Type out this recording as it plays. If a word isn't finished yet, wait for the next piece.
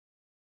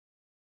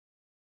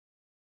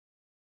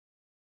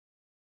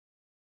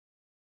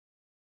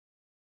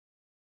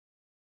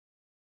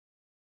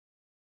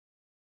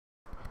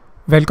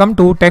Welcome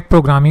to Tech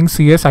Programming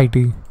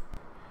CSIT.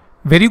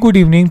 Very good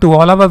evening to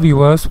all our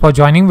viewers for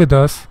joining with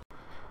us.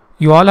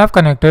 You all have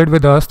connected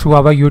with us through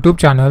our YouTube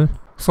channel.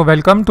 So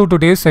welcome to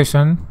today's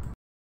session.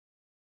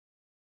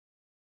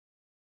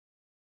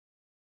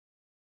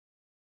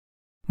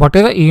 What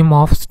is the aim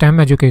of STEM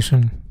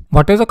education?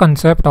 What is the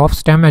concept of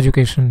STEM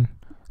education?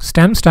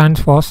 STEM stands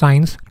for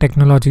science,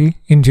 technology,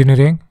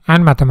 engineering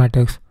and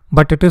mathematics.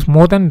 But it is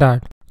more than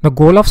that. The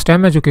goal of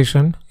STEM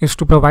education is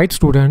to provide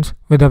students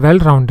with a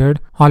well-rounded,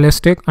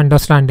 holistic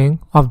understanding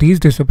of these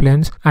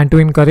disciplines and to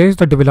encourage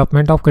the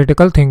development of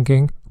critical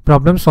thinking,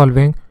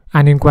 problem-solving,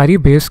 and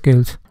inquiry-based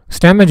skills.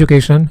 STEM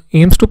education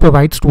aims to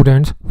provide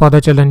students for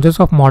the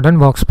challenges of modern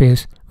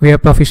workspace, where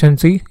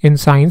proficiency in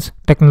science,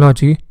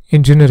 technology,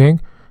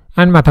 engineering,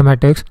 and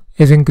mathematics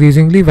is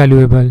increasingly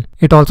valuable.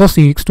 It also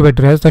seeks to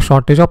address the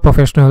shortage of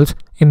professionals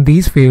in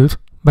these fields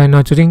by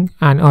nurturing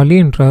an early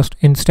interest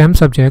in STEM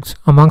subjects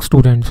among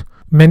students.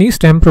 Many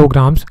STEM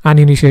programs and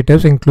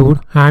initiatives include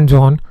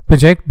hands-on,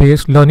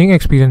 project-based learning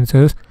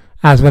experiences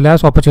as well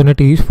as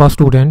opportunities for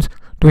students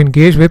to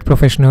engage with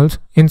professionals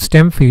in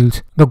STEM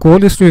fields. The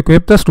goal is to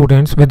equip the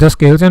students with the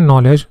skills and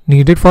knowledge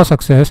needed for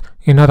success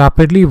in a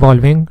rapidly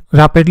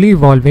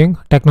evolving,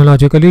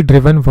 technologically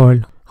driven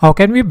world. How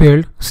can we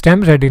build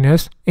STEM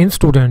readiness in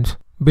students?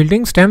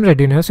 Building STEM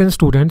readiness in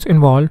students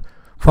involves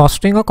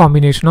fostering a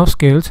combination of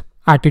skills,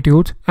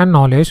 attitudes, and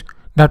knowledge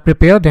that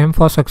prepare them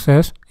for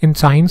success in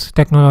science,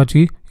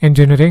 technology,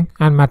 engineering,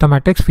 and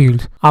mathematics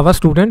fields. Our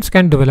students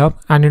can develop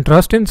an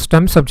interest in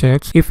STEM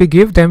subjects if we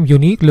give them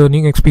unique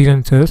learning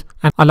experiences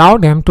and allow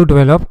them to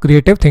develop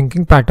creative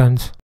thinking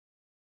patterns.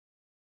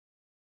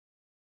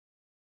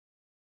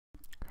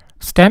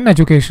 STEM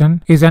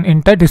education is an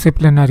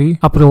interdisciplinary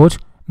approach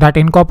that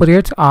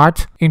incorporates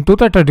arts into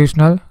the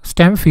traditional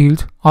STEM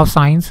fields of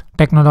science,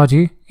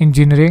 technology,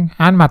 engineering,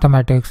 and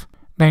mathematics.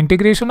 The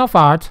integration of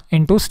arts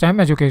into STEM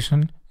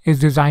education is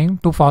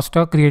designed to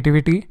foster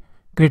creativity,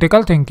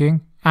 critical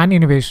thinking, and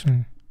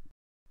innovation.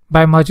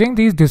 By merging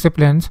these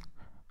disciplines,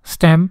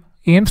 STEM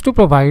aims to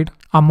provide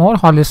a more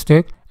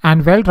holistic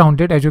and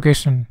well-rounded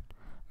education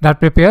that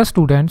prepares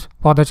students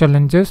for the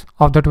challenges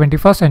of the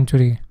 21st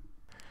century.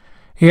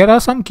 Here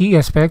are some key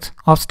aspects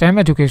of STEM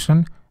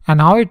education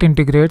and how it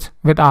integrates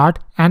with art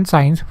and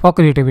science for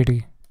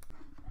creativity.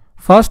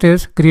 First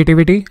is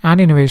creativity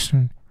and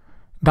innovation.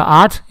 The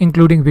arts,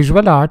 including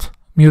visual arts,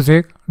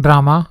 music,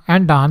 drama,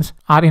 and dance,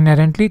 are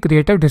inherently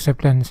creative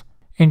disciplines.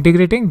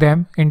 Integrating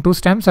them into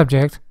STEM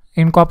subjects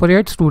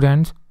incorporates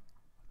students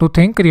to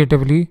think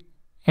creatively,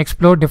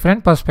 explore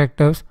different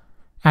perspectives,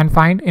 and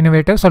find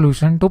innovative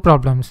solutions to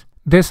problems.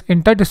 This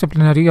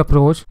interdisciplinary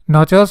approach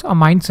nurtures a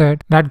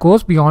mindset that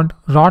goes beyond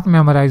rote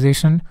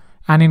memorization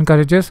and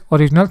encourages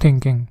original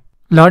thinking.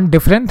 Learn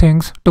different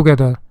things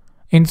together.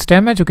 In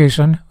STEM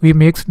education, we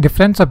mix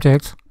different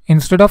subjects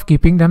instead of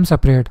keeping them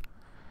separate.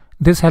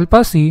 This helps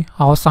us see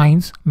how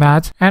science,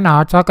 maths, and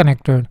arts are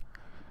connected.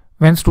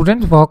 When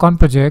students work on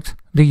projects,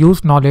 they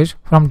use knowledge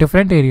from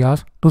different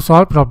areas to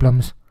solve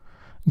problems.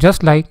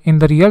 Just like in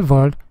the real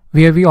world,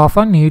 where we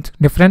often need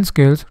different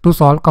skills to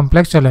solve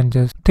complex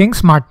challenges. Think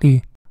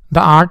smartly.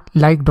 The art,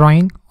 like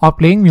drawing or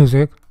playing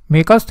music,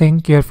 make us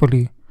think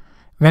carefully.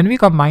 When we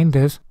combine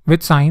this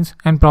with science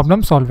and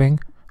problem solving,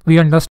 we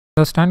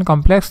understand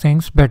complex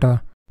things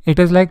better. It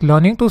is like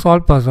learning to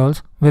solve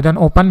puzzles with an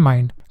open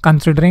mind,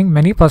 considering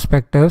many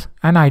perspectives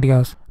and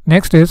ideas.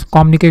 Next is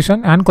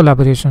communication and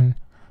collaboration.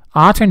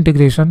 Arts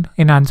integration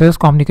enhances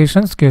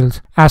communication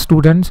skills, as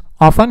students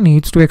often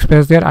need to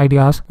express their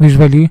ideas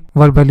visually,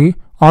 verbally,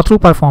 or through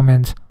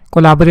performance.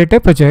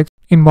 Collaborative projects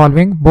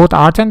involving both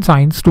arts and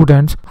science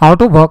students how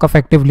to work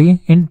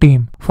effectively in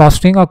team,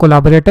 fostering a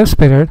collaborative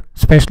spirit,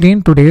 especially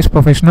in today's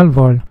professional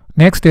world.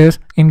 Next is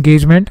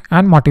engagement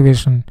and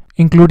motivation.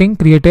 Including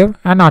creative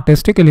and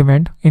artistic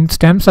element in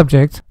STEM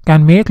subjects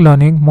can make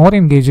learning more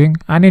engaging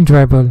and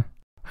enjoyable.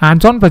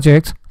 Hands-on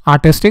projects,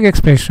 artistic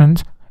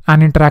expressions,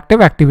 and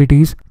interactive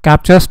activities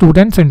capture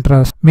students'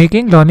 interest,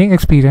 making learning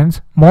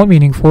experience more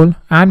meaningful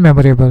and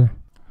memorable.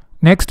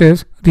 Next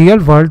is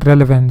real-world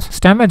relevance.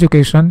 STEM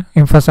education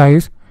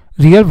emphasizes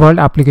real-world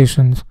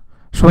applications,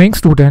 showing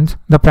students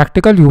the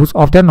practical use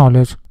of their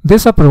knowledge.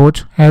 This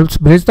approach helps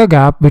bridge the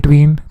gap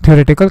between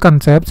theoretical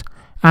concepts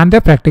and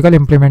their practical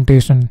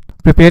implementation,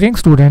 preparing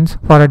students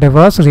for a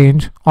diverse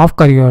range of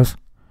careers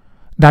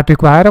that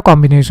require a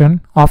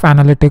combination of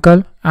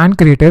analytical and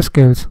creative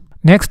skills.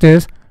 Next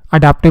is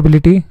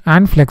adaptability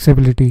and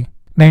flexibility.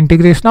 The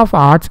integration of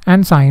arts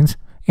and science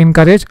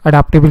encourage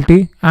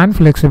adaptability and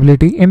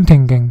flexibility in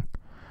thinking.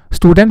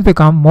 Students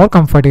become more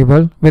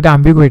comfortable with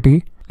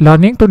ambiguity,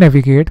 learning to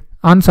navigate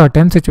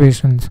uncertain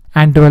situations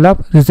and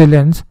develop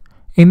resilience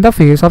in the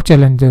face of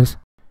challenges.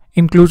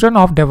 Inclusion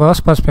of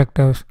diverse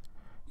perspectives.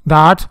 The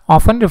arts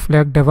often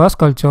reflect diverse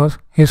cultures,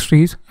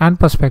 histories, and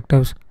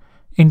perspectives.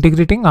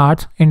 Integrating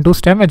arts into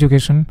STEM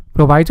education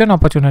provides an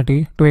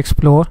opportunity to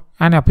explore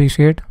and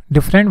appreciate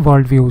different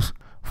worldviews,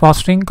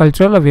 fostering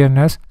cultural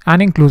awareness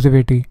and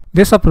inclusivity.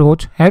 This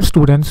approach helps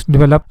students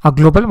develop a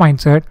global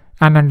mindset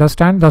and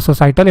understand the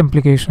societal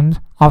implications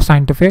of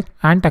scientific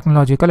and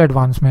technological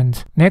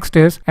advancements. Next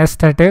is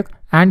aesthetic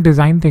and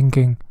design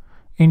thinking.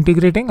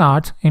 Integrating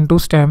arts into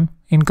STEM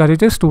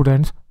encourages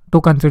students to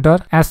consider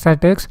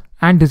aesthetics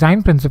and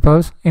design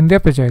principles in their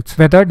projects,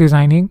 whether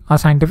designing a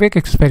scientific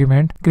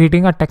experiment,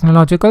 creating a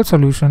technological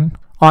solution,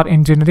 or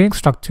engineering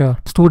structure.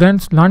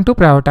 Students learn to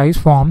prioritize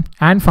form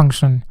and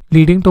function,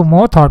 leading to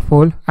more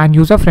thoughtful and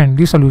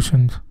user-friendly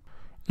solutions.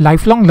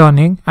 Lifelong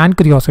learning and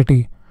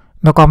curiosity.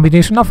 The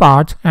combination of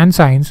arts and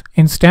science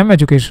in STEM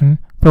education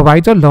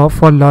provides a love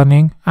for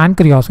learning and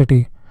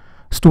curiosity.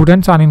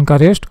 Students are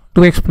encouraged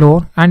to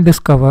explore and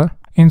discover,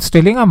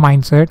 instilling a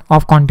mindset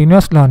of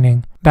continuous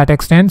learning that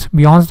extends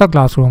beyond the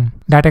classroom.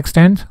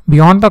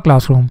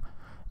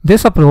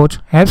 This approach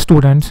helps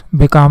students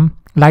become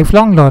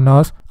lifelong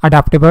learners,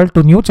 adaptable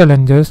to new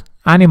challenges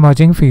and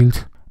emerging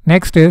fields.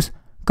 Next is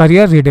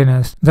career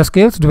readiness. The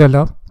skills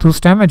developed through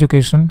STEM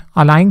education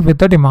align with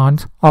the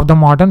demands of the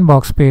modern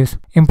workspace.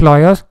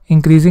 Employers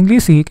increasingly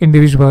seek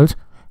individuals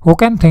who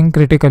can think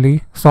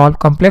critically, solve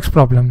complex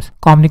problems,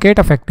 communicate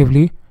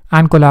effectively,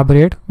 and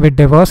collaborate with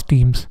diverse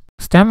teams.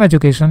 STEM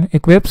education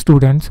equips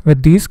students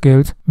with these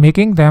skills,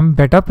 making them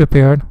better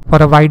prepared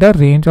for a wider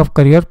range of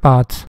career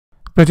paths.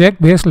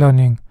 Project-based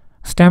learning.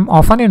 STEM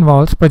often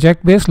involves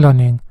project-based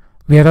learning,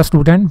 where a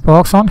student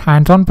works on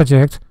hands-on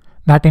projects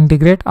that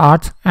integrate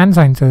arts and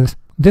sciences.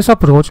 This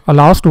approach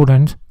allows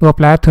students to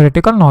apply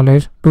theoretical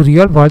knowledge to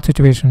real-world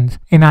situations,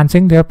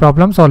 enhancing their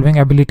problem-solving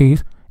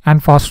abilities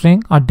and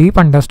fostering a deep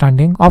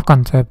understanding of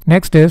concepts.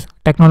 Next is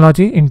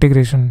technology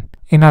integration.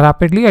 In a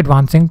rapidly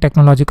advancing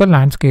technological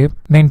landscape,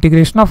 the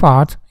integration of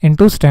arts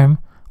into STEM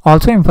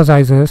also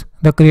emphasizes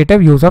the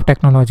creative use of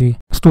technology.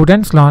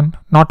 Students learn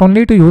not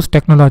only to use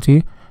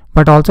technology,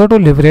 but also to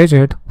leverage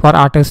it for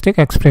artistic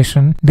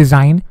expression,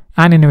 design,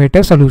 and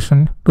innovative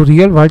solutions to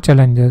real-world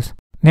challenges.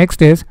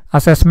 Next is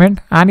assessment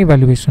and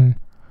evaluation.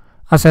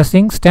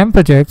 Assessing STEM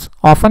projects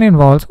often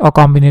involves a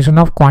combination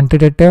of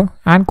quantitative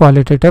and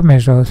qualitative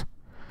measures.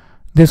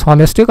 This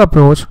holistic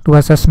approach to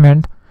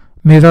assessment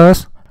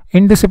mirrors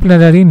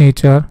interdisciplinary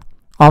nature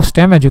of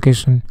STEM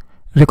education,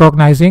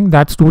 recognizing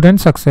that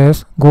student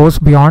success goes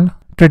beyond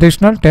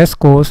traditional test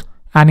scores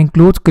and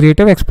includes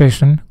creative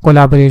expression,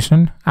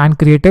 collaboration, and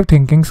creative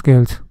thinking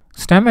skills.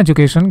 STEM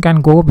education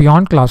can go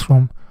beyond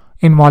classroom,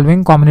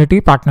 involving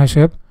community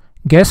partnership,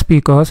 guest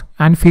speakers,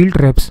 and field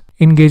trips.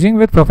 Engaging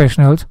with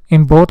professionals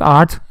in both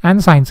arts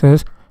and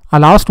sciences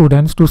allows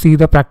students to see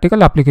the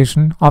practical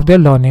application of their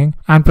learning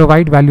and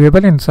provide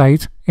valuable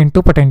insights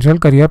into potential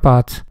career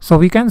paths. So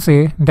we can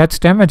say that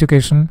STEM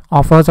education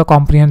offers a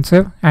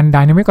comprehensive and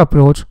dynamic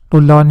approach to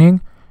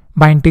learning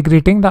by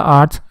integrating the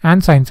arts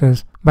and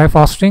sciences, by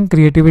fostering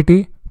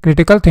creativity,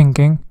 critical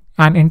thinking,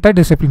 and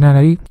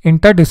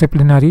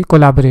interdisciplinary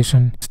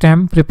collaboration.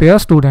 STEM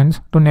prepares students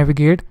to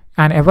navigate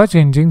an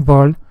ever-changing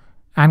world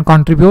and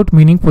contribute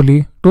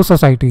meaningfully to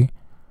society.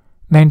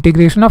 The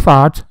integration of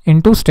arts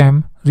into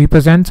STEM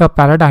represents a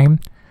paradigm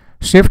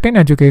shift in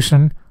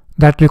education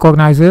that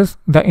recognizes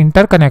the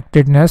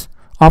interconnectedness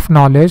of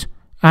knowledge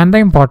and the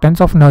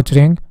importance of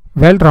nurturing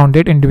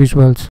well-rounded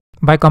individuals.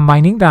 By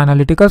combining the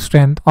analytical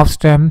strength of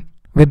STEM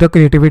with the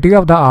creativity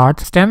of the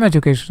arts, STEM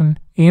education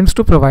aims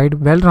to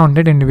provide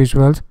well-rounded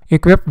individuals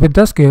equipped with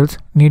the skills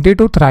needed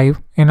to thrive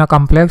in a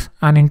complex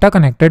and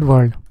interconnected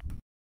world.